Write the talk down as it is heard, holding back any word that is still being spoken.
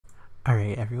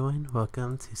Alright, everyone,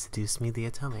 welcome to Seduce Me the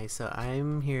Atome. So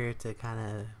I'm here to kind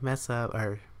of mess up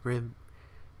or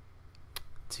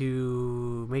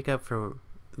to make up for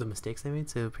the mistakes I made.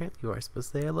 So apparently you are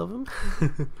supposed to say I love him.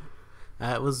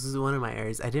 It was one of my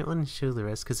errors. I didn't want to show the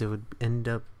rest because it would end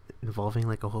up involving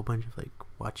like a whole bunch of like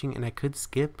watching, and I could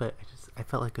skip, but I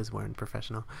felt like it was more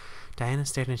unprofessional. Diana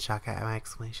stared in shock at my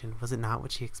explanation. Was it not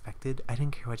what she expected? I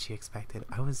didn't care what she expected.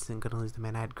 I wasn't gonna lose the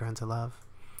man I had grown to love.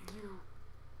 You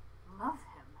love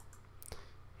him?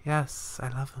 Yes, I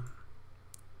love him.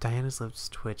 Diana's lips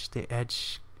twitched, the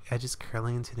edges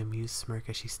curling into an amused smirk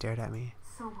as she stared at me.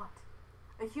 So what?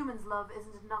 A human's love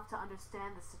isn't enough to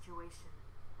understand the situation.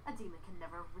 A demon can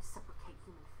never reciprocate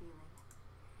human feeling.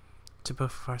 To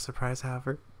both of our surprise,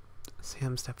 however,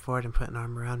 Sam stepped forward and put an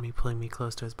arm around me, pulling me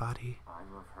close to his body. I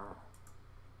love her.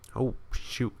 Oh,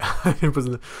 shoot.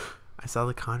 I saw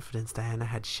the confidence Diana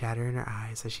had shatter in her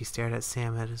eyes as she stared at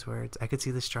Sam at his words. I could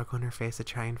see the struggle in her face to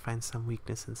try and find some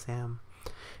weakness in Sam.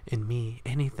 In me.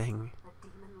 Anything. A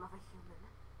demon love a human?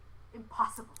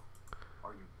 Impossible.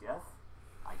 Are you deaf?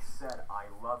 I said I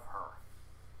love her.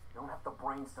 You don't have the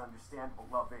brains to understand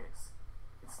what love is.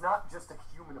 It's not just a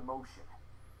human emotion.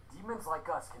 Demons like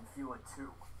us can feel it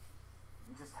too.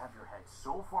 You just have your head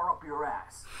so far up your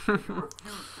ass that you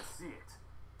refuse to see it.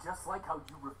 Just like how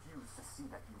you refuse to see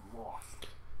that you lost.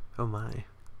 Oh my.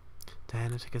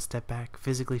 Diana took a step back,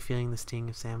 physically feeling the sting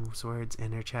of Sam's words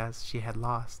in her chest. She had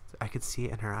lost. I could see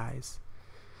it in her eyes.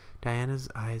 Diana's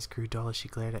eyes grew dull as she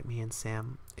glared at me and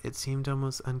Sam. It seemed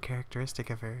almost uncharacteristic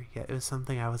of her, yet it was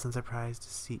something I wasn't surprised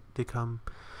to come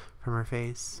from her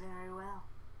face. Very well.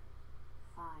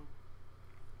 Fine.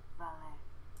 Valet.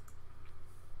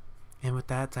 And with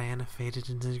that, Diana faded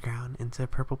into the ground, into a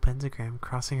purple pentagram,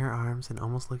 crossing her arms and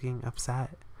almost looking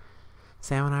upset.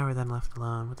 Sam and I were then left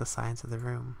alone with the silence of the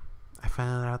room. I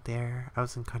finally let out the air I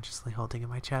was unconsciously holding in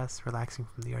my chest, relaxing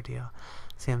from the ordeal.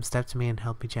 Sam stepped to me and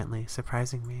held me gently,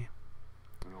 surprising me.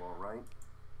 You alright?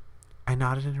 I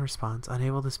nodded in response,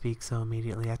 unable to speak so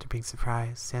immediately after being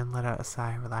surprised. Sam let out a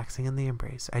sigh, relaxing in the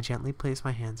embrace. I gently placed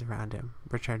my hands around him,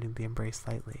 returning the embrace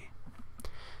slightly.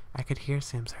 I could hear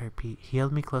Sam's heartbeat. He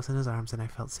held me close in his arms and I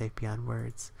felt safe beyond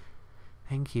words.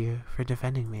 Thank you for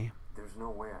defending me. There's no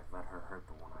way I'd let her hurt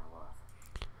the one I love.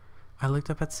 I looked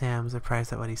up at Sam,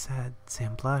 surprised at what he said.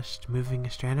 Sam blushed, moving a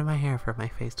strand of my hair from my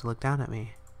face to look down at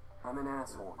me. I'm an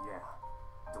asshole, yeah.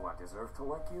 Do I deserve to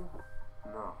like you?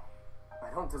 No.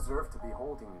 I don't deserve to be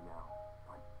holding you now.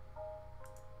 But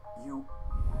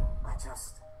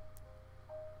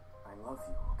I love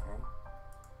you, okay?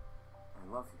 I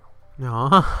love you.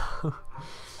 No.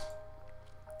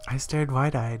 I stared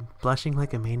wide-eyed, blushing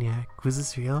like a maniac. Was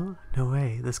this real? No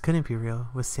way. This couldn't be real.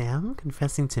 Was Sam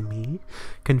confessing to me?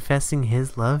 Confessing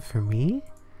his love for me?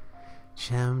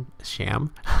 Sam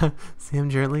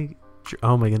gently...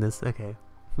 Oh my goodness. Okay.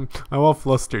 I'm all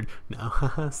flustered.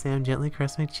 No. Sam gently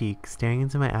caressed my cheek, staring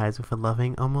into my eyes with a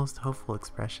loving, almost hopeful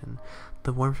expression.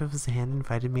 The warmth of his hand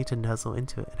invited me to nuzzle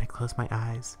into it, and I closed my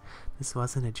eyes. This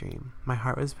wasn't a dream. My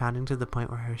heart was pounding to the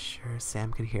point where I was sure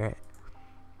Sam could hear it.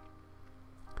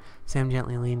 Sam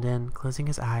gently leaned in, closing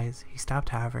his eyes. He stopped,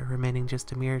 however, remaining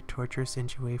just a mere torturous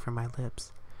inch away from my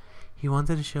lips. He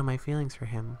wanted to show my feelings for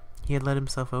him. He had let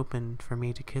himself open for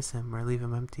me to kiss him or leave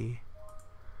him empty.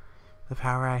 The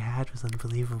power I had was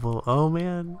unbelievable. Oh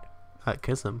man.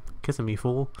 Kiss him. Kiss him, you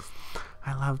fool.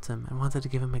 I loved him and wanted to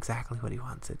give him exactly what he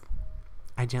wanted.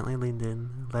 I gently leaned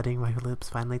in, letting my lips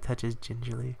finally touch his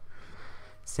gingerly.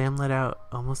 Sam let out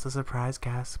almost a surprised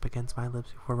gasp against my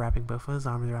lips before wrapping both of his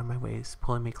arms around my waist,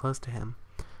 pulling me close to him.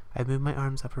 I moved my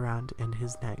arms up around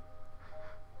his neck,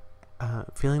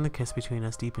 feeling the kiss between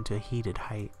us deepen to a heated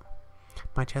height.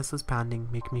 My chest was pounding,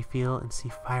 making me feel and see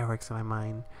fireworks in my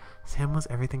mind. Sam was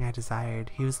everything I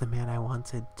desired. He was the man I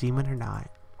wanted, demon or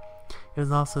not. It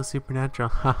was also supernatural.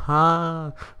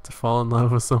 Haha! To fall in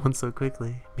love with someone so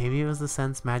quickly. Maybe it was the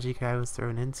sense magic I was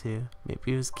thrown into.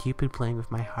 Maybe it was Cupid playing with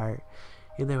my heart.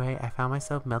 Either way, I found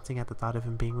myself melting at the thought of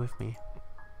him being with me.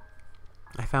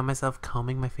 I found myself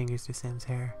combing my fingers through Sam's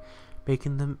hair,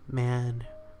 making the man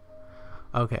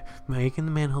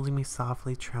holding me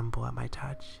softly tremble at my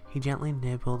touch. He gently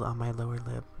nibbled on my lower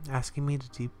lip, asking me to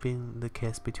deepen the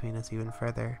kiss between us even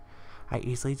further. I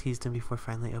easily teased him before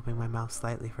finally opening my mouth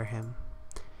slightly for him.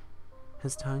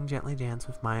 His tongue gently danced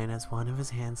with mine as one of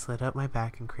his hands slid up my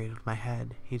back and cradled my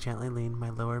head. He gently leaned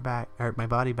my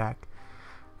body back,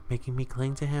 making me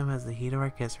cling to him as the heat of our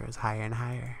kiss rose higher and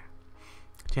higher.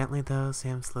 Gently though,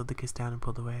 Sam slowed the kiss down and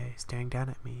pulled away, staring down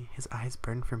at me. His eyes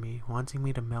burned for me, wanting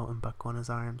me to melt and buckle in his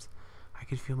arms. I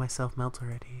could feel myself melt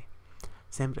already.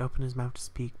 Sam opened his mouth to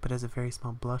speak, but as a very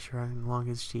small blush ran along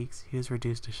his cheeks, he was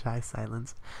reduced to shy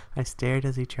silence. I stared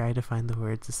as he tried to find the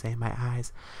words to say in my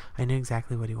eyes. I knew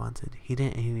exactly what he wanted. He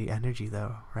didn't need any energy,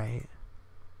 though, right?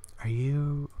 Are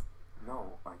you...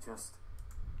 No, I just...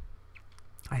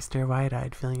 I stared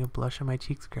wide-eyed, feeling a blush on my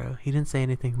cheeks grow. He didn't say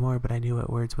anything more, but I knew what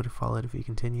words would have followed if he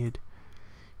continued.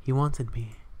 He wanted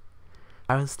me.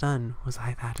 I was stunned. Was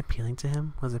I that appealing to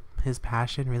him? Was his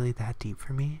passion really that deep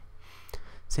for me?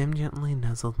 Sam gently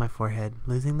nuzzled my forehead,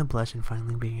 losing the blush and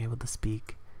finally being able to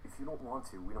speak. If you don't want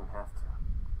to, we don't have to.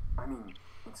 I mean,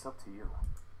 it's up to you.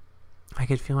 I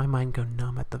could feel my mind go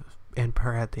numb and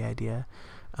purr at the idea.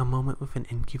 A moment with an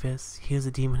incubus. He was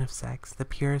a demon of sex, the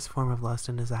purest form of lust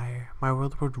and desire. My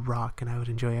world would rock and I would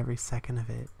enjoy every second of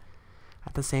it.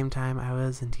 At the same time, I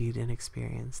was indeed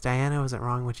inexperienced. Diana wasn't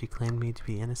wrong when she claimed me to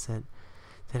be innocent.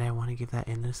 Did I want to give that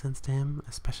innocence to him,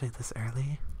 especially this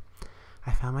early?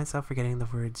 I found myself forgetting the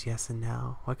words yes and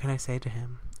no. What could I say to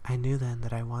him? I knew then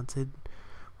that I wanted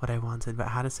what I wanted, but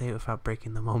how to say it without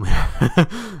breaking the moment.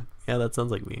 Yeah, that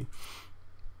sounds like me.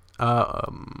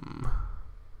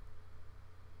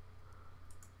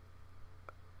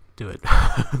 Do it.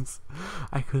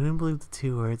 I couldn't believe the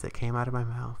two words that came out of my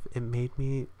mouth. It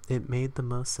made the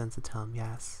most sense to tell him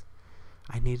yes.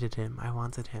 I needed him. I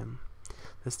wanted him.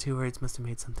 Those two words must have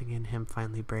made something in him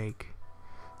finally break.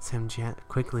 Sam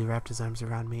quickly wrapped his arms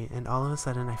around me, and all of a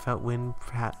sudden I felt wind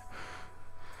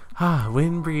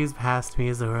breeze past me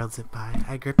as the world zipped by.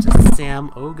 I gripped to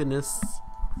Sam. Oh goodness.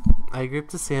 I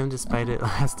gripped to Sam despite it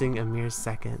lasting a mere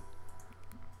second.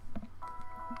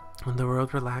 When the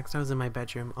world relaxed, I was in my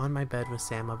bedroom. On my bed was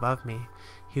Sam above me.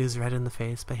 He was red in the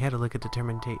face, but he had a look of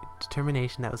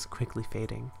determination that was quickly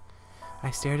fading. I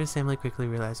stared as Sam quickly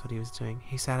realized what he was doing.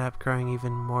 He sat up, growing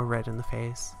even more red in the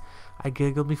face. I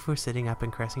giggled before sitting up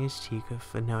and caressing his cheek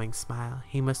with a knowing smile.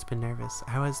 He must have been nervous.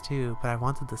 I was too, but I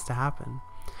wanted this to happen.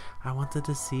 I wanted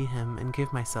to see him and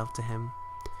give myself to him.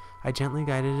 I gently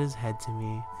guided his head to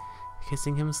me,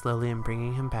 kissing him slowly and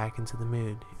bringing him back into the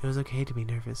mood. It was okay to be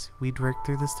nervous. We'd work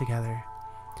through this together.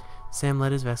 Sam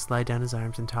let his vest slide down his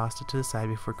arms and tossed it to the side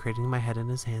before cradling my head in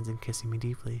his hands and kissing me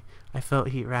deeply. I felt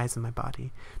heat rise in my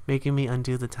body, making me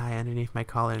undo the tie underneath my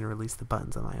collar and release the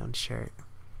buttons on my own shirt.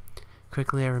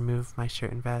 Quickly I removed my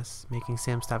shirt and vest, making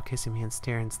Sam stop kissing me and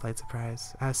stare in slight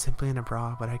surprise. I was simply in a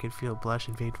bra, but I could feel blush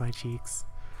invade my cheeks.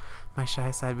 My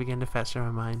shy side began to fester in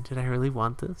my mind. Did I really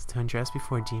want this? To undress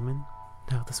before a demon?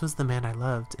 No, this was the man I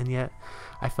loved, and yet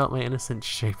I felt my innocence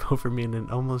shape over me in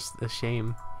almost a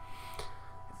shame.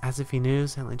 As if he knew,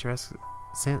 Sam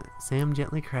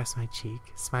gently caressed my cheek,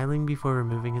 smiling before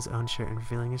removing his own shirt and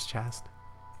revealing his chest.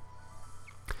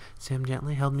 Sam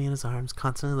gently held me in his arms,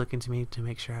 constantly looking to me to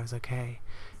make sure I was okay.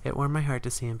 It warmed my heart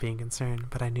to see him being concerned,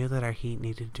 but I knew that our heat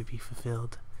needed to be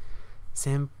fulfilled.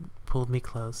 Sam pulled me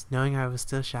close, knowing I was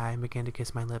still shy, and began to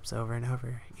kiss my lips over and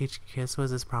over. Each kiss was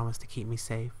his promise to keep me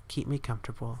safe, keep me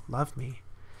comfortable, love me.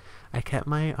 I kept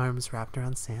my arms wrapped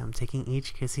around Sam, taking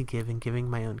each kiss he gave and giving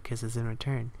my own kisses in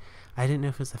return. I didn't know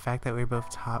if it was the fact that we were both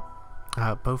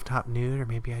top nude, or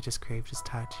maybe I just craved his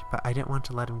touch, but I didn't want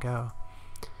to let him go.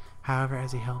 However,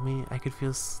 as he held me, I could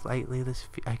slightly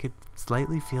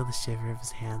feel the shiver of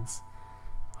his hands.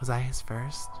 Was I his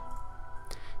first?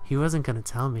 He wasn't going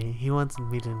to tell me. He wanted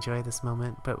me to enjoy this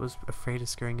moment, but was afraid of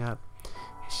screwing up.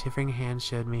 His shivering hand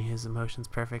showed me his emotions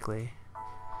perfectly.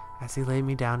 As he laid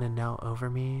me down and knelt over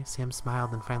me, Sam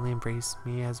smiled and finally embraced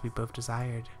me as we both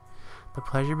desired. The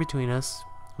pleasure between us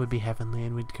would be heavenly,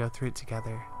 and we'd go through it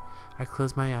together. I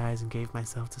closed my eyes and gave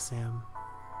myself to Sam.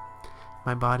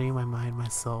 My body, my mind, my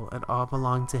soul, it all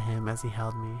belonged to him as he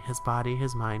held me. His body,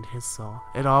 his mind, his soul.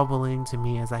 It all belonged to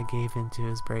me as I gave into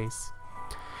his embrace.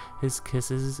 His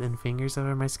kisses and fingers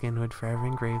over my skin would forever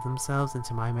engrave themselves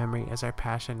into my memory as our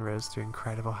passion rose through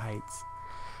incredible heights.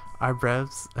 Our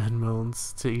breaths and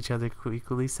moans to each other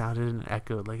equally sounded and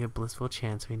echoed like a blissful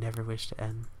chant we never wished to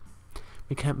end.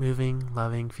 We kept moving,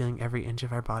 loving, feeling every inch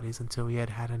of our bodies until we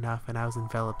had had enough and I was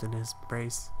enveloped in his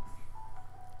embrace.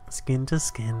 Skin to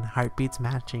skin, heartbeats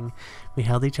matching, we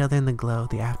held each other in the glow,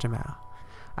 the aftermath.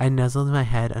 I nuzzled my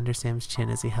head under Sam's chin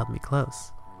as he held me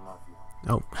close. I love you.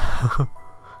 Oh.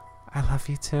 I love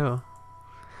you too.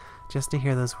 Just to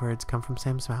hear those words come from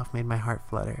Sam's mouth made my heart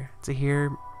flutter. To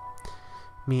hear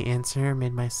me answer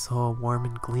made my soul warm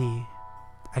in glee.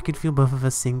 I could feel both of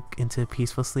us sink into a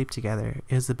peaceful sleep together.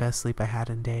 It was the best sleep I had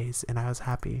in days, and I was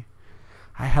happy.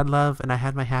 I had love, and I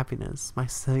had my happiness. My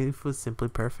sleep was simply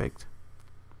perfect.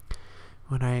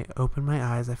 When I opened my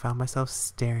eyes, I found myself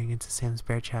staring into Sam's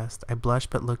bare chest. I blushed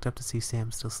but looked up to see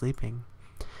Sam still sleeping.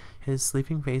 His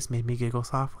sleeping face made me giggle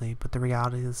softly, but the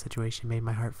reality of the situation made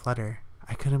my heart flutter.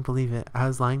 I couldn't believe it. I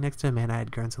was lying next to a man I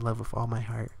had grown to love with all my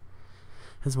heart.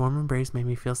 His warm embrace made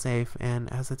me feel safe,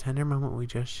 and as the tender moment we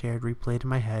just shared replayed in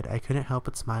my head, I couldn't help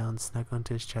but smile and snuggle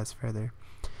into his chest further.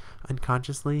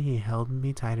 Unconsciously, he held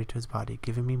me tighter to his body,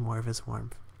 giving me more of his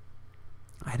warmth.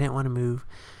 I didn't want to move,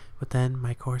 but then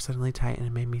my core suddenly tightened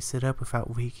and made me sit up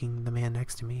without waking the man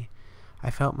next to me.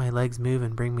 I felt my legs move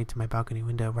and bring me to my balcony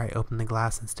window, where I opened the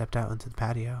glass and stepped out into the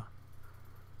patio.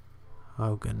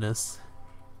 Oh goodness.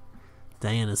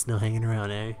 Diana's still hanging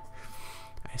around, eh?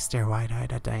 I stare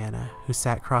wide-eyed at Diana, who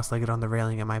sat cross-legged on the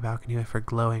railing at my balcony with her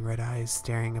glowing red eyes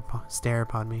stare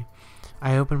upon me.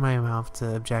 I opened my mouth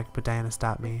to object, but Diana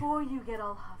stopped me. Before you get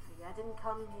all huffy, I didn't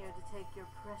come here to take your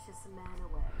precious man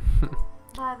away.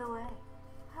 By the way,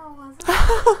 how was it?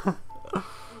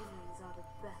 Humans are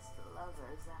the best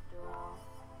lovers, after all.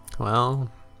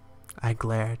 Well, I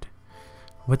glared.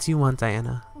 What do you want,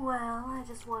 Diana? Well, I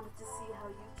just wanted to see how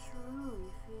you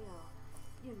truly feel.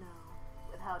 You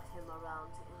know, without him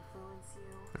around to influence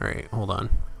you. Alright,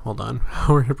 hold on.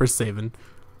 We're saving.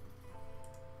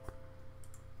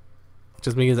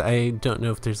 Just because I don't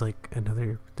know if there's like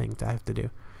another thing I have to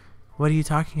do. What are you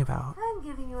talking about? I'm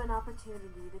giving you an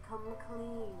opportunity to come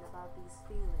clean about these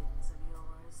feelings of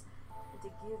yours and to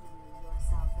give you your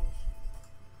salvation.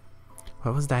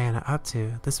 What was Diana up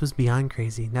to? This was beyond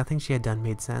crazy. Nothing she had done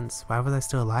made sense. Why was I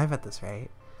still alive at this rate?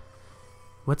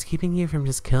 What's keeping you from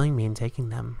just killing me and taking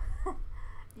them?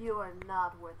 You are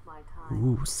not worth my time.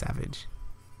 Ooh, savage.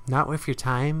 Not worth your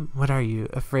time? What are you,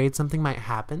 afraid something might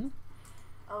happen?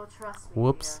 Oh, trust me,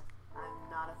 Whoops. dear.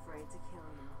 I'm not afraid to kill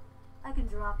you. I can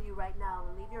drop you right now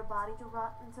and leave your body to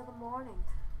rot until the morning,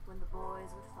 when the boys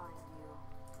would find you.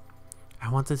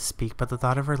 I wanted to speak, but the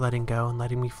thought of her letting go and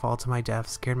letting me fall to my death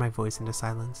scared my voice into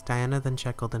silence. Diana then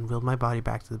chuckled and wheeled my body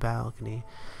back to the balcony,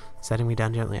 setting me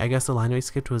down gently. I guess the line we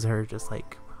skipped was her just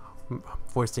like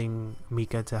forcing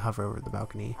Mika to hover over the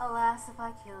balcony. Alas, if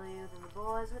I kill you, then the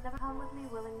boys would never come with me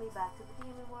willingly back to the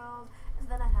demon world, and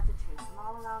then I'd have to chase them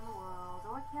all around the world,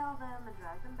 or kill them and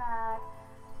drag them back,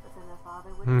 but then their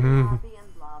father wouldn't be happy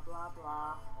and blah blah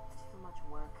blah. Too much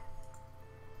work.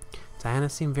 Diana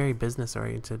seemed very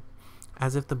business-oriented,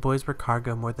 as if the boys were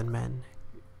cargo more than men.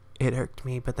 It irked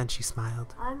me, but then she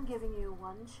smiled. I'm giving you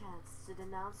one chance to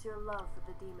denounce your love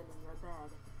for the demon in your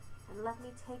bed, and let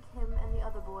me take him and the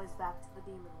other boys back to the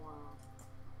demon world.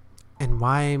 And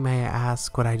why, may I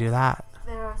ask, would I do that?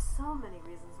 There are so many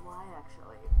reasons why,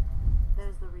 actually.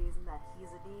 There's the reason that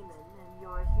he's a demon and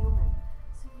you're a human,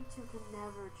 so you two can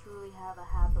never truly have a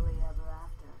happily ever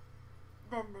after.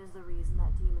 Then there's the reason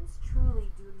that demons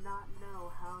truly do not know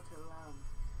how to love,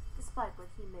 despite what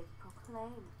he may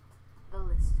proclaim. The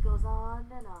list goes on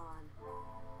and on.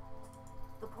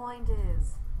 The point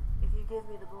is, if you give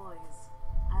me the boys,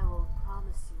 I will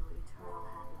promise you eternal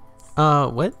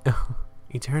happiness. What?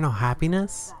 Eternal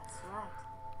happiness? That's right.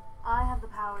 I have the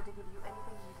power to give you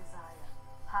anything you desire.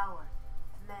 Power,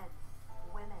 men,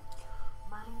 women,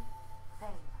 money,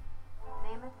 fame.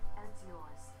 Name it and it's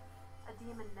yours. A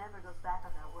demon never goes back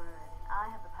on their word, and I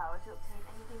have the power to obtain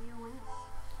anything you wish.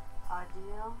 Our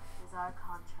deal is our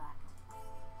contract.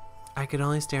 I could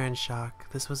only stare in shock.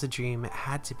 This was a dream. It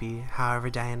had to be. However,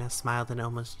 Diana smiled an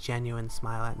almost genuine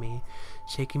smile at me,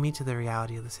 shaking me to the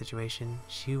reality of the situation.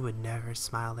 She would never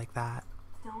smile like that.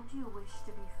 Don't you wish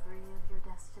to be free of your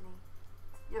destiny?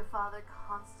 Your father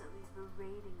constantly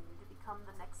berating you to become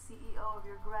the next CEO of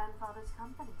your grandfather's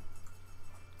company.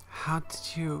 How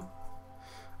did you...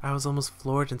 I was almost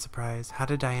floored in surprise. How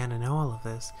did Diana know all of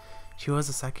this? She was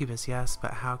a succubus, yes,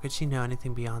 but how could she know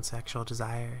anything beyond sexual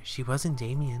desire? She wasn't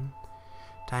Damien.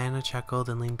 Diana chuckled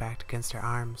and leaned back against her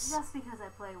arms. Just because I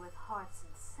play with hearts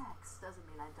and sex doesn't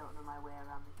mean I don't know my way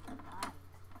around the human mind.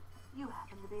 You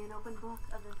happen to be an open book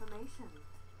of information,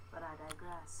 but I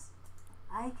digress.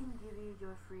 I can give you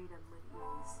your freedom with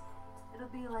ease. It'll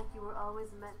be like you were always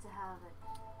meant to have it.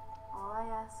 All I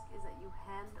ask is that you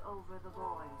hand over the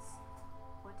boys.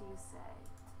 What do you say?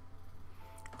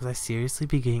 Was I seriously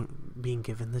being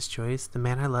given this choice? The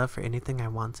man I loved for anything I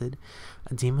wanted?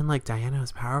 A demon like Diana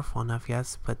was powerful enough,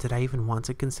 yes, but did I even want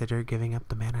to consider giving up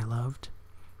the man I loved?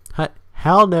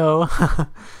 Hell no!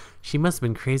 She must have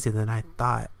been crazier than I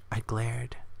thought. I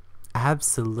glared.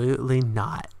 Absolutely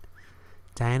not.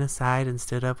 Diana sighed and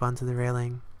stood up onto the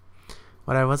railing.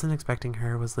 What I wasn't expecting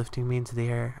her was lifting me into the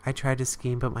air. I tried to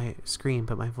scream, but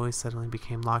my voice suddenly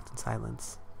became locked in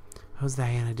silence. What was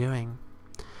Diana doing?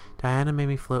 Diana made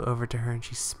me float over to her and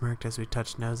she smirked as we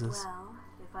touched noses. Well,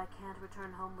 if I can't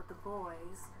return home with the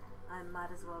boys, I might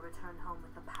as well return home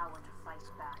with the power to fight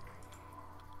back.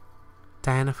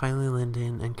 Diana finally leaned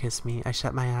in and kissed me. I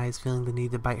shut my eyes, feeling the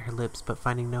need to bite her lips, but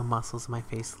finding no muscles in my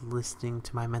face listening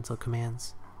to my mental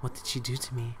commands. What did she do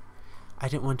to me? I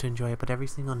didn't want to enjoy it, but every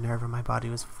single nerve in my body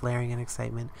was flaring in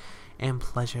excitement and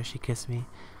pleasure as she kissed me.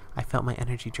 I felt my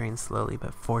energy drain slowly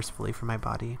but forcefully from my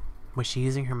body. Was she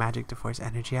using her magic to force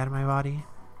energy out of my body?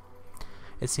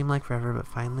 It seemed like forever, but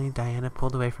finally Diana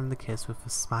pulled away from the kiss with a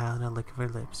smile and a lick of her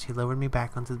lips. She lowered me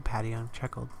back onto the patio and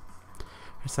chuckled.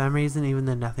 For some reason, even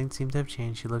though nothing seemed to have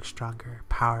changed, she looked stronger,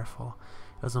 powerful.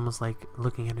 It was almost like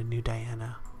looking at a new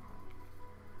Diana.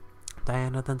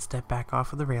 Diana then stepped back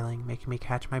off of the railing, making me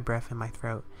catch my breath in my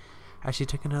throat. As she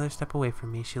took another step away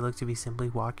from me, she looked to be simply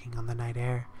walking on the night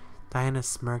air. Diana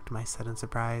smirked my sudden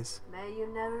surprise. May you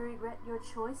never regret your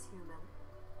choice, human.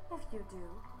 If you do,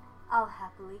 I'll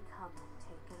happily come and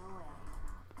take it away.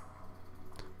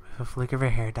 With a flick of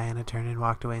her hair, Diana turned and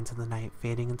walked away into the night,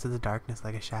 fading into the darkness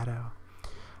like a shadow.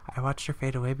 I watched her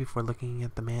fade away before looking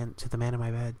at the man in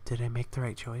my bed. Did I make the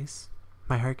right choice?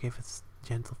 My heart gave a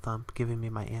gentle thump, giving me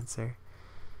my answer.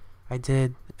 I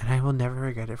did, and I will never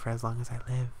regret it for as long as I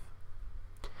live.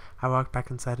 I walked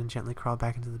back inside and gently crawled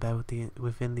back into the bed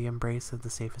within the embrace of the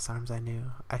safest arms I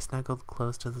knew. I snuggled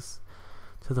close to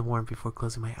the warmth before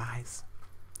closing my eyes.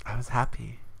 I was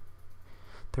happy.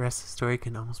 The rest of the story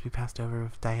can almost be passed over.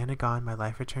 With Diana gone, my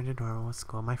life returned to normal with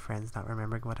school and my friends not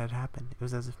remembering what had happened. It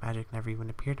was as if magic never even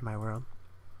appeared in my world.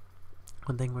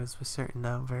 One thing was for certain,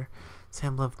 however,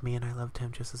 Sam loved me and I loved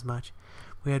him just as much.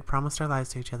 We had promised our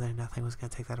lives to each other and nothing was going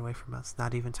to take that away from us,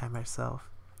 not even time itself.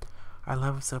 Our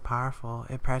love was so powerful,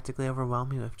 it practically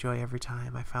overwhelmed me with joy every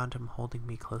time I found him holding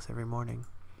me close every morning.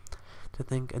 To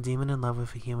think a demon in love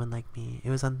with a human like me, it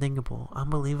was unthinkable,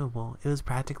 unbelievable, it was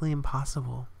practically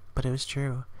impossible, but it was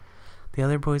true. The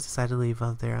other boys decided to leave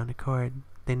of their own accord.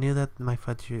 They knew that my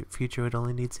future would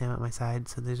only need Sam at my side,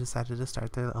 so they decided to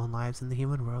start their own lives in the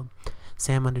human world.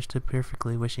 Sam understood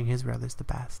perfectly, wishing his brothers the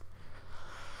best.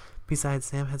 Besides,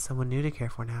 Sam had someone new to care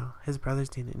for now. His brothers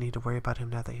didn't need to worry about him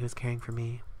now that he was caring for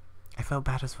me. I felt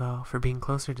bad as well for being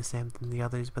closer to Sam than the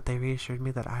others, but they reassured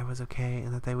me that I was okay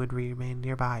and that they would remain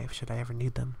nearby should I ever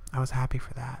need them. I was happy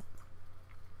for that.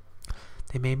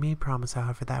 They made me promise,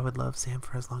 however, that I would love Sam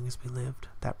for as long as we lived.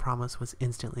 That promise was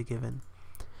instantly given.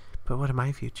 But what of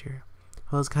my future?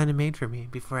 Well, it was kind of made for me.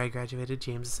 Before I graduated,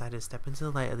 James decided to step into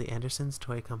the light of the Anderson's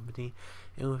Toy Company,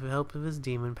 and with the help of his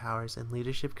demon powers and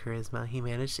leadership charisma, he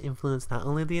managed to influence not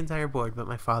only the entire board, but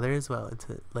my father as well,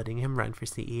 into letting him run for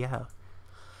CEO.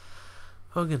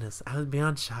 Oh goodness, I was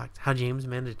beyond shocked. How James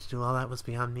managed to do all that was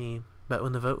beyond me. But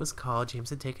when the vote was called, James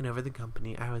had taken over the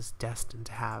company I was destined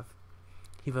to have.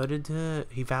 He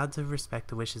vowed to respect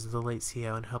the wishes of the late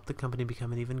CEO and help the company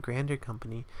become an even grander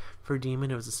company. For a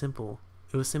demon, it was simple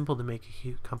to make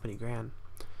a company grand.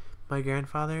 My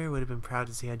grandfather would have been proud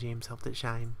to see how James helped it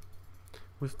shine.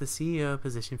 With the CEO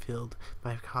position filled,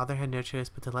 my father had no choice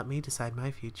but to let me decide my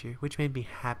future, which made me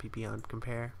happy beyond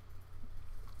compare.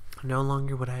 No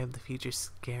longer would I have the future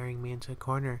scaring me into a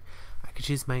corner. I could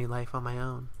choose my life on my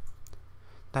own.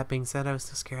 That being said, I was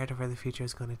still scared of where the future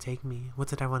was going to take me. What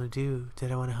did I want to do?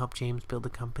 Did I want to help James build a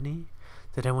company?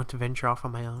 Did I want to venture off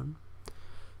on my own?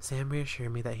 Sam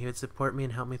reassured me that he would support me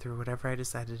and help me through whatever I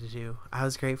decided to do. I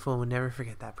was grateful and would never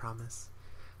forget that promise.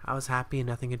 I was happy and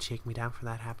nothing could shake me down from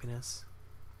that happiness.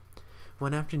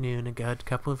 One afternoon, a good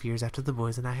couple of years after the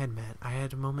boys and I had met, I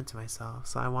had a moment to myself,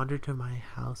 so I wandered to my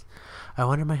house. I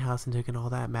wandered my house and took in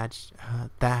all that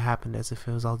that happened as if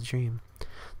it was all a dream.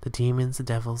 The demons, the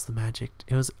devils, the magic.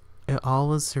 It all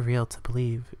was surreal to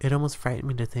believe. It almost frightened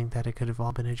me to think that it could have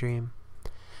all been a dream.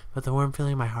 But the warm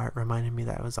feeling in my heart reminded me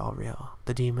that it was all real.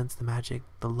 The demons, the magic,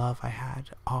 the love I had,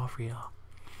 all real.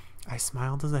 I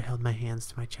smiled as I held my hands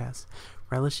to my chest,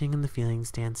 relishing in the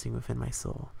feelings dancing within my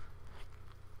soul.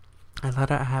 I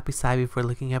let out a happy sigh before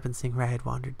looking up and seeing where I had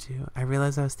wandered to. I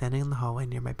realized I was standing in the hallway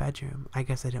near my bedroom. I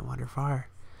guess I didn't wander far.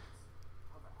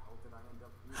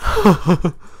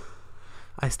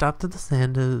 I stopped at the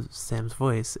sound of Sam's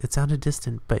voice. It sounded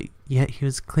distant, but yet he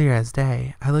was clear as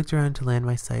day. I looked around to land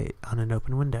my sight on an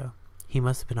open window. He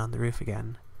must have been on the roof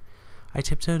again. I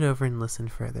tiptoed over and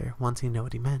listened further, wanting to know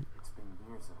what he meant. It's been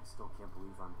years and I still can't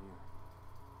believe I'm here.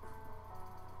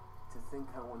 To think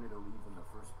I wanted to leave in the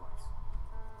first place.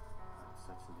 I'm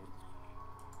such an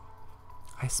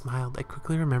idiot. I smiled. I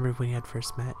quickly remembered when we had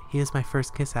first met. He is my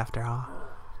first kiss after all.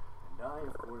 And I,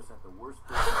 of course, had the worst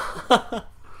place.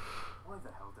 Why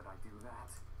the hell did I do that?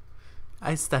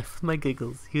 I stifled my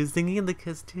giggles. He was thinking of the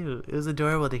kiss too. It was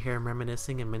adorable to hear him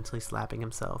reminiscing and mentally slapping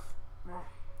himself.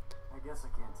 I guess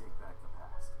I can't take back the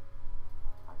past.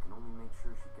 I can only make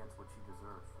sure she gets what she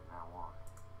deserves from now on.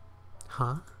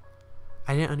 Huh?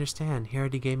 I didn't understand. He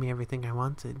already gave me everything I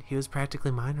wanted. He was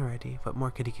practically mine already. What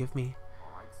more could he give me?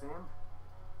 Alright, Sam.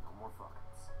 No more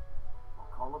fuck-ups. I'll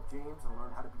call up James and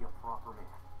learn how to be a proper man.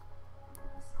 And to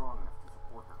be strong enough to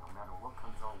support her no matter what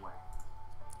comes our way.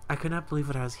 I could not believe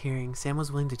what I was hearing. Sam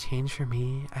was willing to change for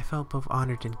me. I felt both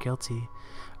honored and guilty.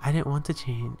 I didn't want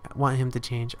him to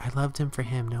change. I loved him for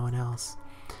him, no one else.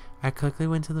 I quickly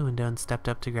went to the window and stepped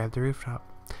up to grab the rooftop.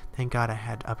 Thank God I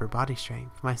had upper body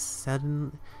strength. My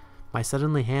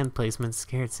suddenly hand placement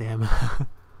scared Sam.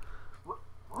 What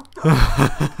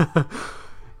the?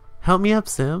 Help me up,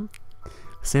 Sam.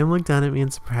 Sam looked down at me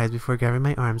in surprise before grabbing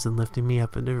my arms and lifting me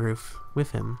up into the roof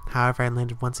with him. However, I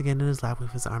landed once again in his lap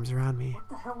with his arms around me. What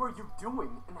the hell are you doing?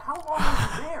 And how long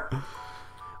are you there?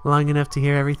 Long enough to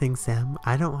hear everything, Sam.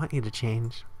 I don't want you to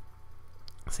change.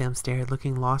 Sam stared,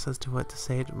 looking lost as to what to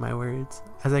say to my words.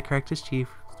 As I corrected his chief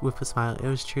with a smile, it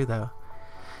was true though.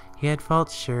 He had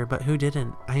faults, sure, but who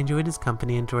didn't? I enjoyed his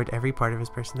company and enjoyed every part of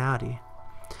his personality.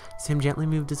 Sam gently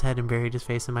moved his head and buried his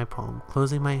face in my palm,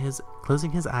 closing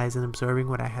his eyes and absorbing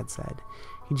what I had said.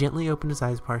 He gently opened his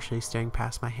eyes partially, staring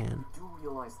past my hand. You do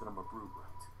realize that I'm a brute,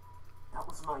 right? That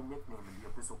was my nickname in the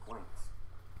Abyssal Plains.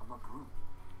 I'm a brute.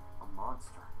 A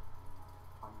monster.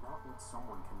 I'm not what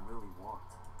someone can really want.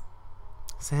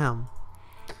 Sam.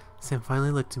 Sam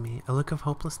finally looked at me, a look of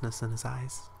hopelessness in his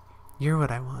eyes. You're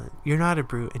what I want. You're not a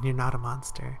brute, and you're not a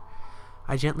monster.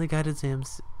 I gently guided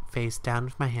Sam's face down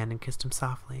with my hand and kissed him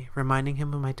softly, reminding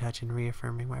him of my touch and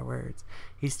reaffirming my words.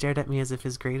 He stared at me as if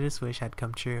his greatest wish had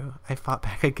come true. I fought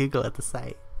back a giggle at the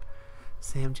sight.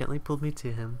 Sam gently pulled me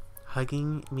to him,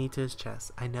 hugging me to his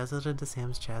chest. I nuzzled into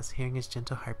Sam's chest, hearing his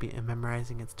gentle heartbeat and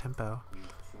memorizing its tempo.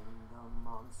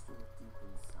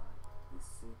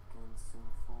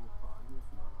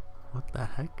 What the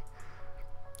heck?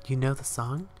 You know the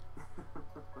song?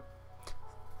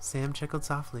 Sam chuckled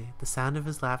softly, the sound of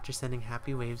his laughter sending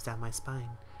happy waves down my spine.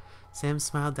 Sam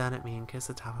smiled down at me and kissed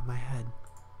the top of my head.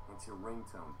 It's your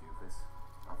ringtone, doofus.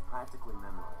 I've practically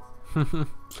memorized it.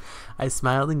 I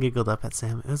smiled and giggled up at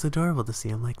Sam. It was adorable to see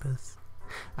him like this.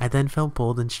 I then felt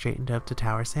bold and straightened up to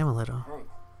tower Sam a little. Hey,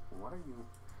 what are you?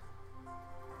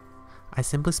 I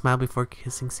simply smiled before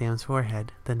kissing Sam's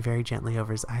forehead, then very gently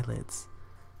over his eyelids.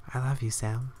 I love you,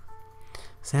 Sam.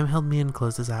 Sam held me and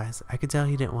closed his eyes. I could tell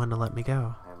he didn't want to let me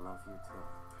go. I love you too.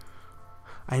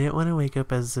 I didn't want to wake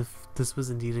up as if this was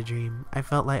indeed a dream. I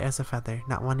felt light as a feather,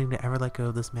 not wanting to ever let go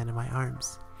of this man in my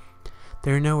arms.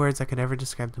 There are no words that could ever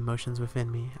describe the emotions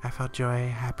within me. I felt joy,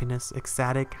 happiness,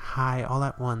 ecstatic, high, all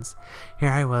at once. Here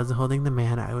I was, holding the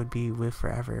man I would be with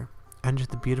forever, under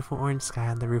the beautiful orange sky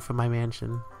on the roof of my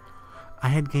mansion. I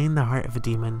had gained the heart of a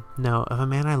demon, no, of a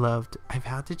man I loved. I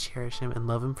vowed to cherish him and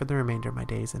love him for the remainder of my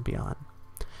days and beyond.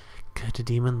 Could a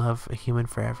demon love a human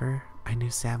forever? I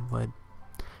knew Sam would.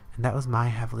 And that was my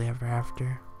happily ever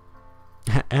after.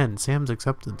 And Sam's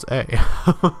acceptance, hey.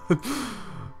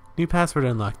 New password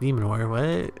unlocked, Demon War,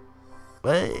 what?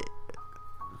 What?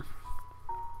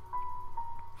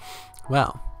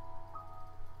 Well.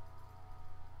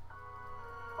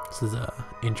 This is,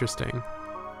 interesting.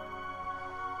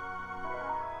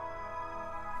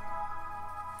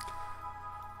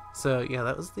 So, yeah,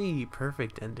 that was the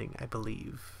perfect ending, I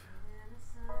believe.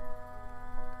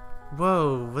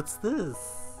 Whoa, what's this?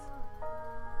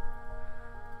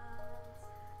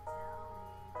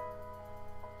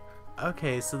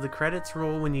 Okay, so the credits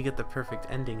roll when you get the perfect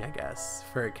ending, I guess,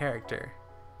 for a character.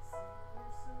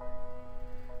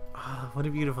 Oh, what a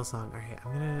beautiful song. Alright,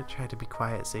 I'm gonna try to be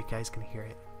quiet so you guys can hear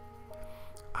it.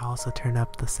 I'll also turn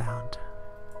up the sound.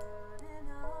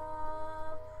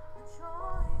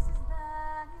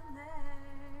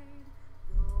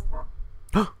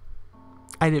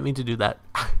 I didn't mean to do that.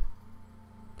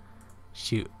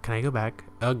 Shoot, can I go back?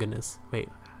 Oh goodness. Wait,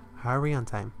 how are we on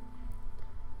time?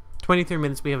 23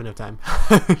 minutes, we have enough time.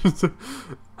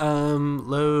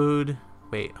 Load.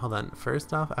 Wait, hold on.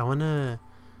 First off, I wanna...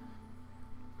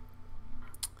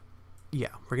 Yeah,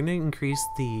 we're gonna increase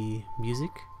the music.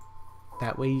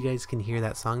 That way you guys can hear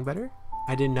that song better.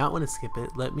 I did not want to skip it.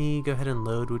 Let me go ahead and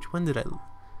load. Which one did I...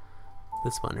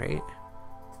 This one, right?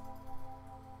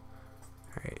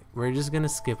 Alright, we're just gonna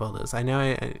skip all this. I know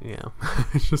you know,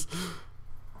 it's just...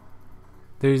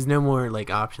 There's no more, like,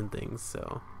 option things,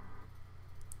 so...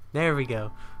 There we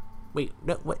go. Wait,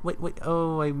 no, wait,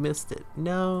 oh, I missed it.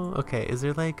 No, okay, is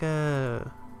there, like,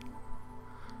 a...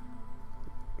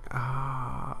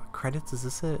 credits, is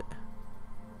this it?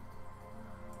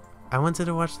 I wanted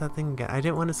to watch that thing again. I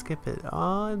didn't want to skip it.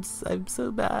 Oh, I'm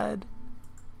so bad.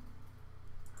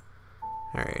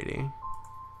 Alrighty.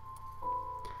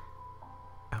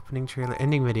 Opening trailer,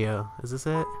 ending video. Is this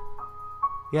it?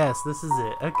 Yes, this is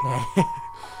it. Okay.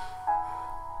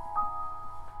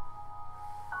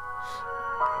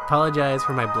 Apologize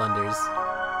for my blunders.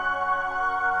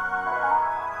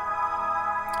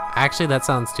 Actually, that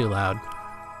sounds too loud.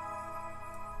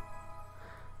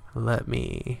 Let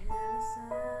me...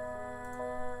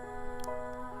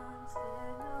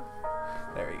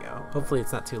 There we go. Hopefully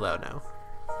it's not too loud now.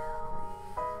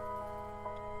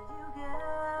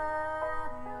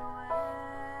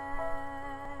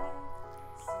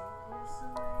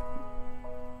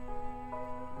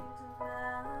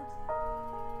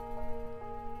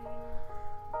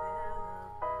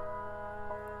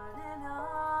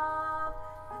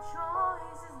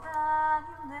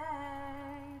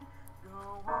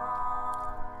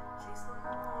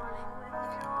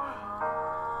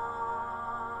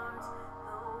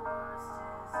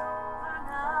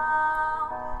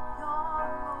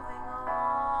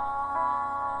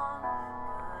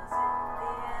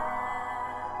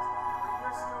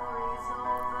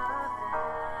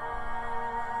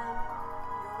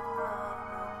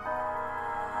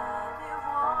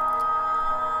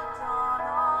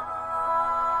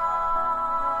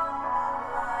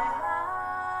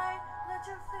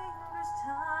 My fingers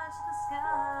touch the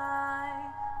sky.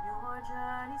 Your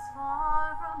journey's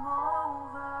far from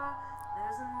over.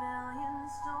 There's a million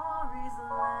stars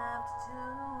left to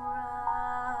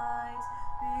write.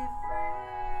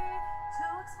 Free to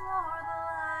explore the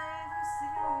lights.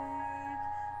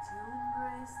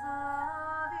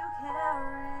 Love you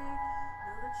carry.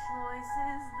 The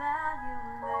choices that you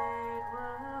made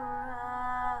were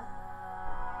right.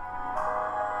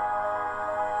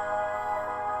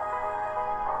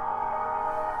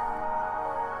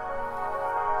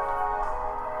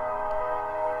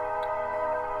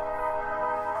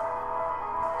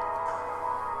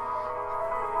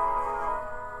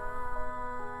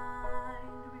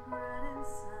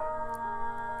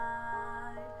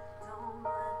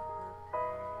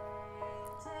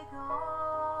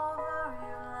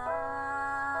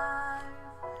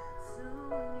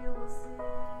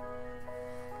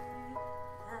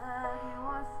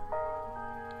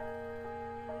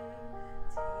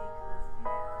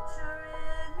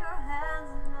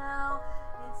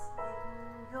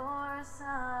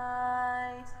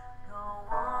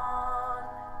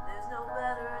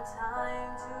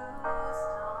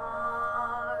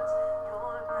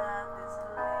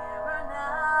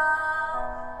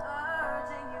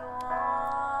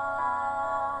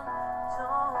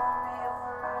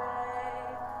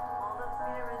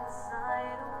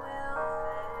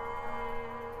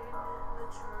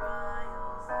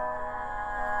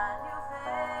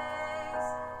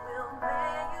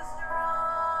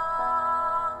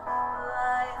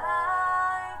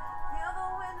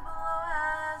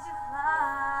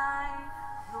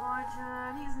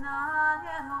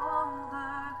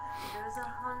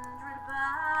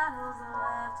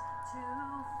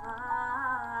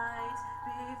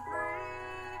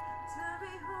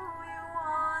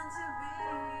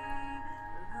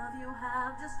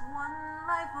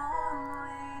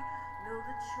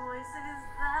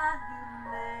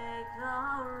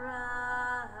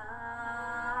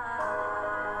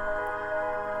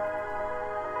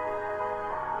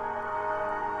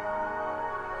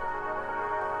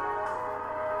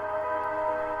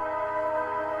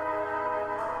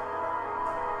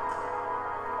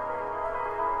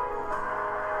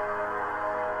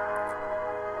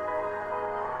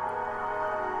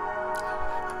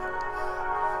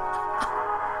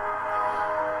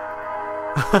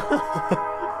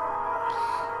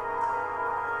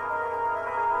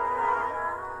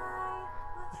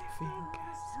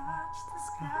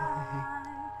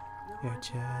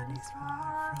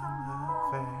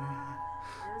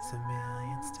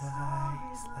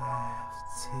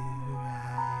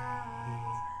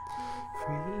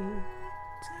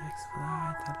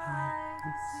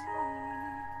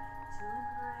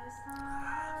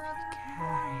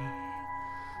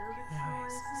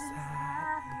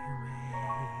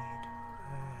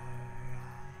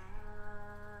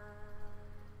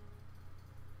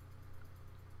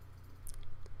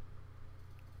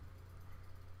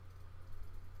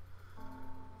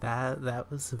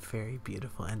 That was a very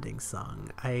beautiful ending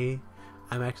song. I'm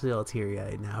actually all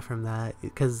teary-eyed now from that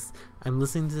because I'm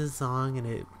listening to this song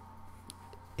and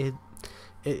it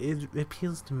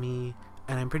appeals to me,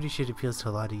 and I'm pretty sure it appeals to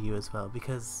a lot of you as well,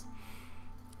 because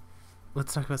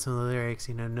let's talk about some of the lyrics.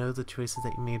 Know the choices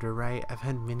that you made were right. I've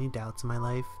had many doubts in my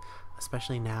life,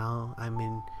 especially now.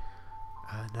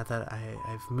 Now that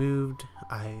I've moved,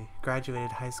 I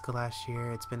graduated high school last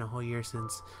year. It's been a whole year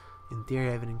since, in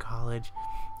theory, I've been in college,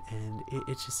 and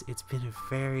it's been a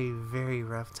very, very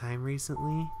rough time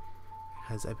recently,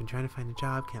 because I've been trying to find a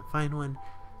job, can't find one,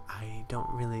 I don't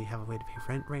really have a way to pay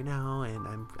rent right now,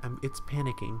 and it's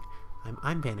panicking.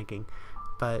 I'm panicking,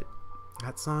 but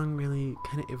that song really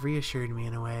kind of it reassured me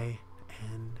in a way,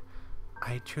 and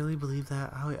I truly believe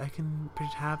that I can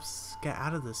perhaps get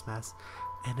out of this mess.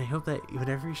 And I hope that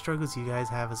whatever struggles you guys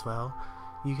have as well,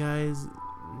 you guys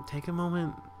take a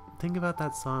moment, think about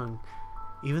that song.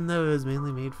 Even though it was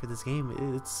mainly made for this game,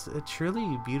 it's a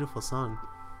truly beautiful song.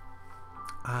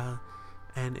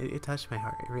 And it touched my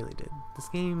heart. It really did. This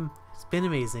game has been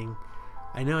amazing.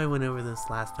 I know I went over this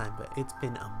last time, but it's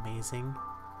been amazing.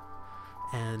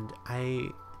 And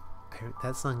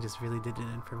that song just really did it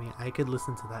in for me. I could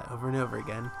listen to that over and over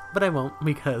again, but I won't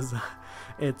because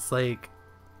it's like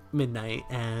midnight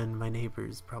and my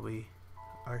neighbors probably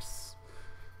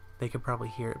they could probably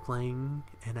hear it playing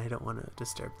and I don't want to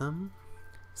disturb them.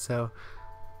 So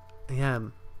yeah,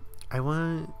 I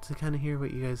want to kind of hear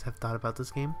what you guys have thought about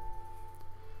this game,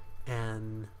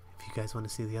 and if you guys want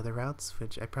to see the other routes,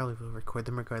 which I probably will record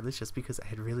them regardless, just because I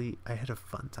had a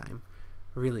fun time,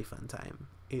 really fun time.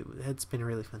 It's been a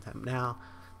really fun time. Now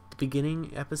the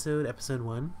beginning episode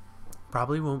 1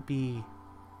 probably won't be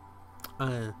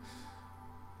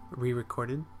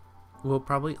re-recorded. We'll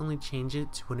probably only change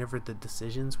it to whenever the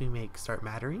decisions we make start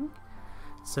mattering,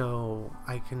 so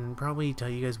I can probably tell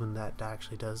you guys when that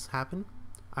actually does happen.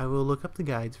 I will look up the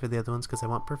guides for the other ones because I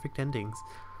want perfect endings,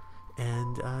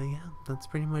 and yeah, that's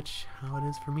pretty much how it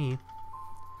is for me.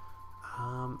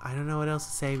 I don't know what else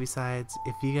to say besides,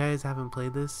 if you guys haven't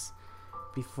played this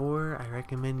before, I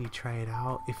recommend you try it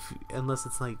out, unless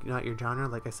it's like not your genre.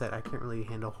 Like I said, I can't really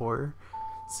handle horror,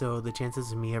 so the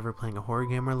chances of me ever playing a horror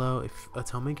game are low. If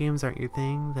Otome games aren't your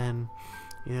thing, then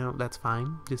that's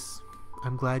fine.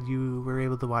 I'm glad you were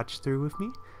able to watch through with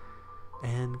me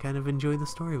and kind of enjoy the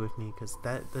story with me, because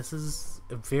this is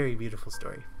a very beautiful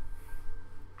story.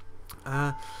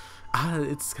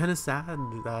 It's kind of sad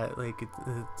that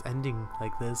it's ending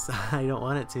like this. I don't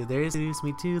want it to. There's Seduce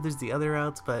Me too, there's the other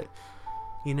routes, but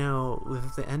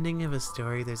with the ending of a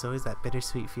story, there's always that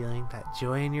bittersweet feeling, that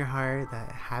joy in your heart,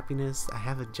 that happiness. I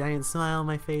have a giant smile on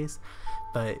my face,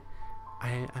 but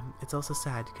it's also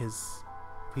sad because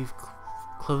we've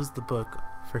closed the book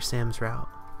for Sam's route.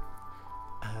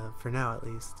 For now, at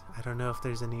least. I don't know if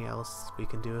there's any else we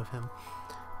can do with him.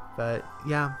 But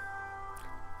yeah,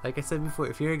 like I said before,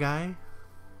 if you're a guy,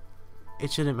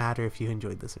 it shouldn't matter if you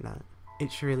enjoyed this or not.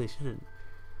 It really shouldn't.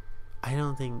 I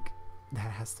don't think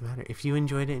that has to matter. If you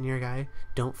enjoyed it and you're a guy,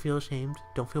 don't feel ashamed.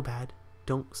 Don't feel bad.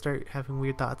 Don't start having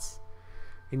weird thoughts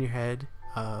in your head.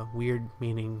 Weird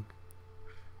meaning,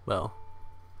 well,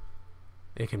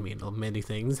 it can mean many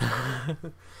things.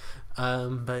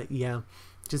 But yeah,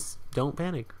 just don't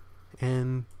panic.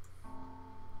 And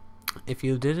if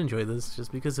you did enjoy this,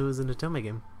 just because it was an Otome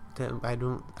game, I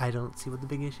don't see what the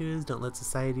big issue is. Don't let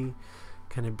society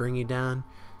kind of bring you down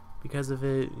because of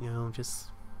it. Just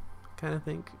kind of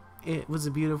think it was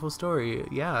a beautiful story.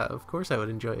 Yeah, of course I would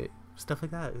enjoy it. Stuff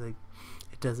like that. Like,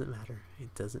 it doesn't matter.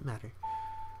 It doesn't matter.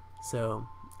 So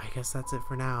I guess that's it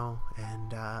for now.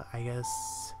 And I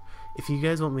guess if you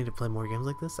guys want me to play more games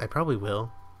like this, I probably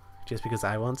will, just because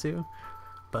I want to.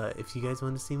 But if you guys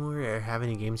want to see more or have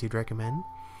any games you'd recommend,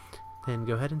 then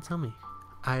go ahead and tell me.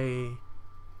 I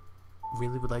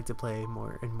really would like to play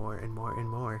more and more and more and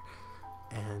more,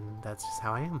 and that's just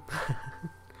how I am.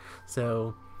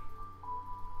 So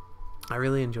I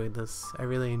really enjoyed this. I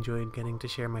really enjoyed getting to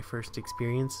share my first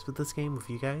experience with this game with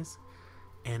you guys,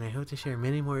 and I hope to share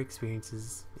many more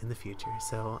experiences in the future.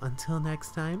 So until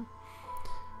next time,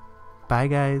 bye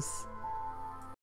guys.